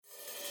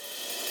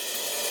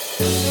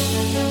Hello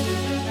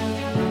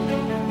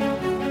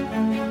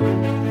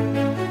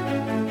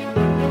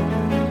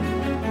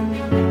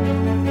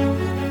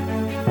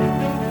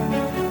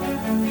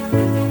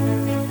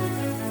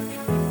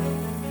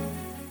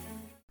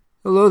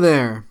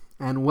there,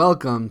 and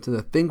welcome to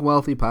the Think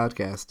Wealthy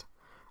podcast.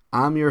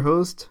 I'm your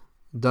host,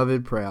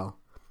 David Prale.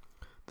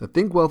 The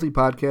Think Wealthy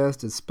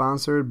podcast is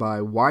sponsored by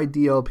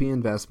YDLP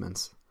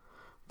Investments,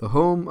 the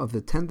home of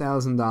the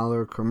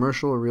 $10,000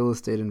 commercial real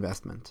estate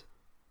investment.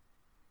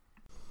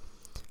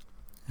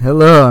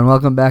 Hello, and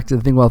welcome back to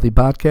the Think Wealthy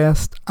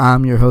podcast.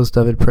 I'm your host,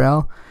 David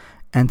Prale,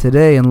 and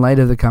today, in light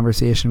of the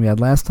conversation we had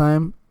last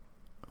time,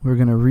 we're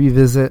going to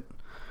revisit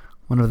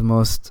one of the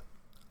most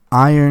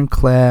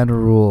ironclad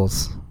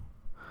rules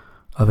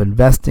of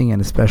investing and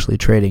especially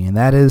trading, and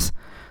that is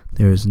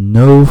there is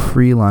no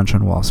free lunch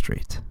on Wall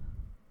Street.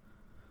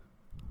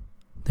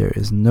 There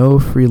is no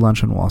free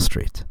lunch on Wall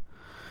Street.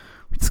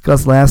 We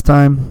discussed last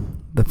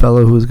time the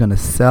fellow who's going to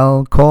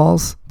sell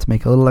calls to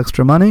make a little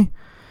extra money,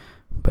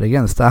 but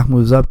again, the stock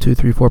moves up 2,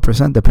 3,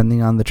 4%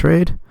 depending on the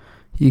trade.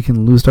 He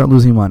can start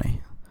losing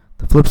money.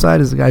 The flip side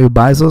is the guy who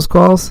buys those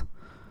calls.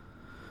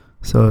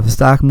 So if the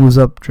stock moves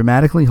up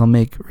dramatically, he'll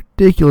make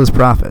ridiculous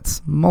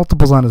profits,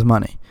 multiples on his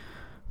money.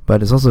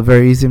 But it's also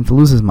very easy for him to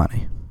lose his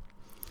money.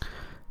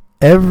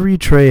 Every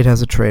trade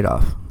has a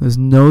trade-off. There's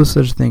no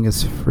such thing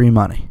as free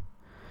money.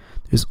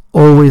 There's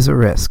always a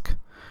risk.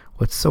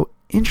 What's so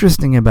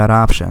interesting about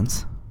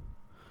options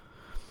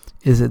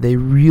is that they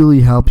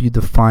really help you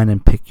define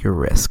and pick your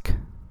risk.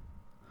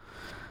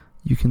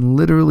 You can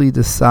literally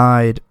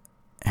decide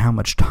how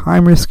much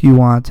time risk you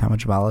want, how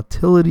much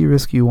volatility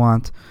risk you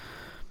want,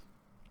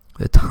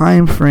 the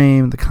time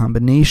frame, the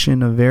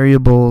combination of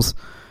variables.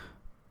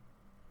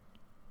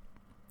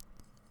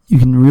 You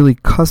can really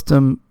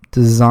custom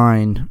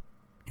design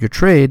your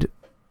trade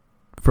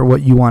for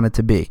what you want it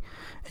to be.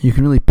 And you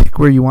can really pick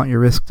where you want your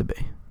risk to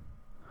be.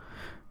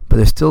 But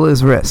there still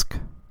is risk.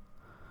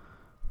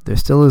 There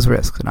still is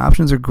risk. And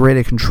options are great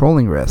at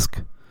controlling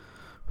risk.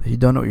 But if you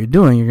don't know what you're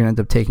doing, you're going to end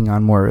up taking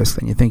on more risk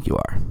than you think you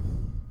are.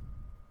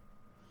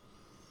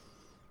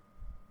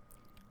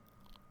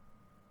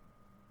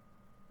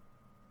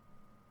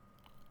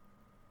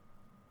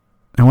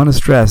 I want to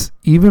stress,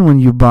 even when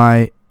you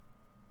buy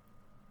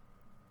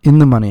in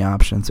the money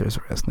options, there's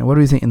a risk. Now, what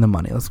do we think in the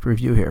money? Let's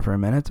review here for a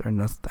minute.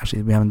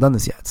 Actually, we haven't done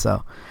this yet.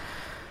 So,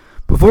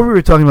 before we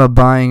were talking about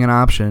buying an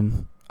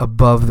option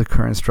above the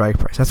current strike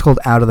price. That's called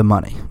out of the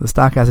money. The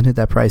stock hasn't hit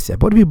that price yet.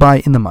 But what if you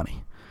buy in the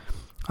money?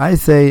 I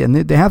say, and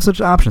they have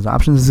such options.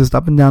 Options is just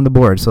up and down the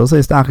board. So let's say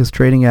the stock is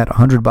trading at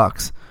 $100.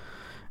 And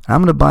I'm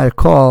going to buy a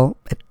call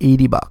at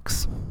 $80.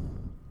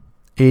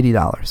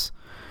 $80.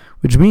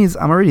 Which means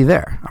I'm already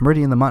there. I'm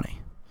already in the money.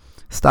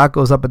 Stock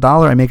goes up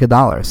 $1, I make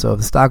 $1. So if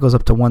the stock goes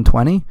up to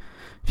 120,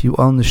 if you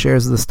own the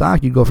shares of the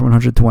stock, you go from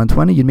 100 to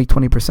 120, you'd make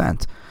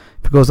 20%.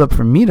 If it goes up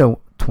from me to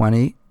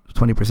 20%,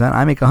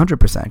 I make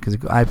 100% because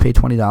I pay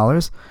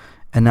 $20,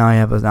 and now I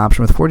have an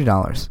option with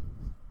 $40.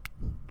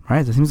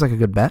 Right? That seems like a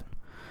good bet.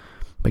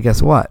 But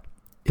guess what?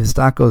 If the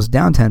stock goes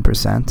down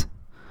 10%,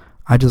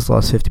 I just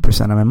lost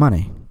 50% of my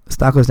money. The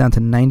stock goes down to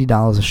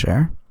 $90 a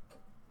share.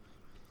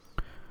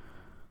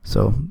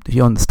 So if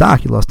you own the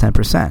stock, you lost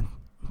 10%.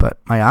 But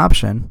my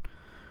option,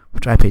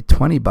 which I paid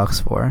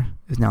 $20 for,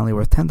 is now only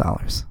worth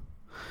 $10.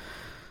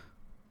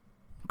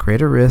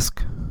 Greater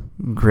risk,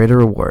 greater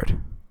reward.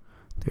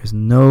 There's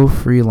no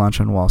free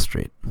lunch on Wall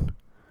Street.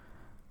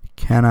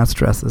 Cannot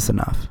stress this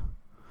enough.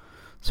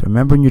 So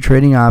remember, when you're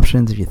trading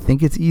options, if you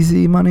think it's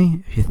easy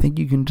money, if you think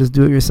you can just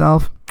do it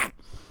yourself,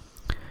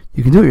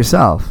 you can do it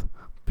yourself.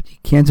 But you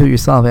can't do it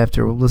yourself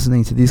after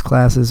listening to these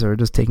classes or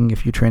just taking a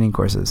few training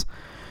courses.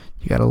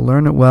 You got to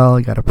learn it well.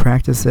 You got to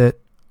practice it.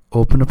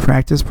 Open a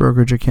practice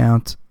brokerage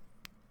account.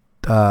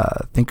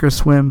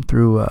 Thinkorswim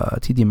through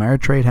TD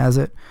Ameritrade has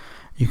it.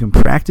 You can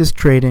practice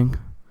trading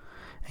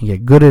and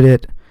get good at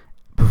it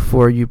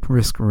before you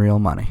risk real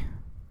money.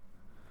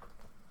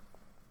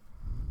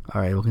 All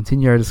right, we'll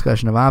continue our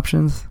discussion of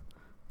options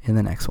in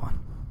the next one.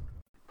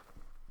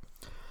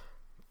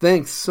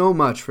 Thanks so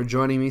much for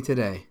joining me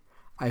today.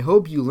 I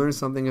hope you learned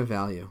something of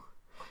value.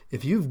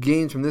 If you've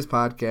gained from this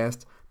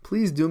podcast,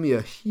 please do me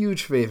a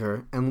huge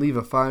favor and leave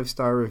a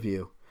 5-star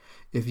review.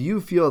 If you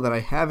feel that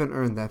I haven't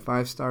earned that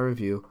 5-star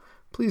review,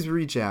 please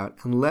reach out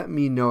and let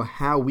me know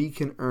how we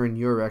can earn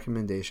your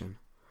recommendation.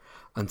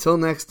 Until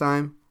next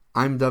time,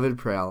 I'm David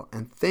Prale,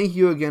 and thank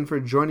you again for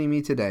joining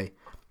me today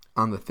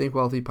on the Think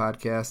Wealthy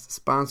podcast,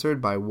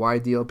 sponsored by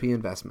YDLP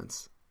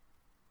Investments.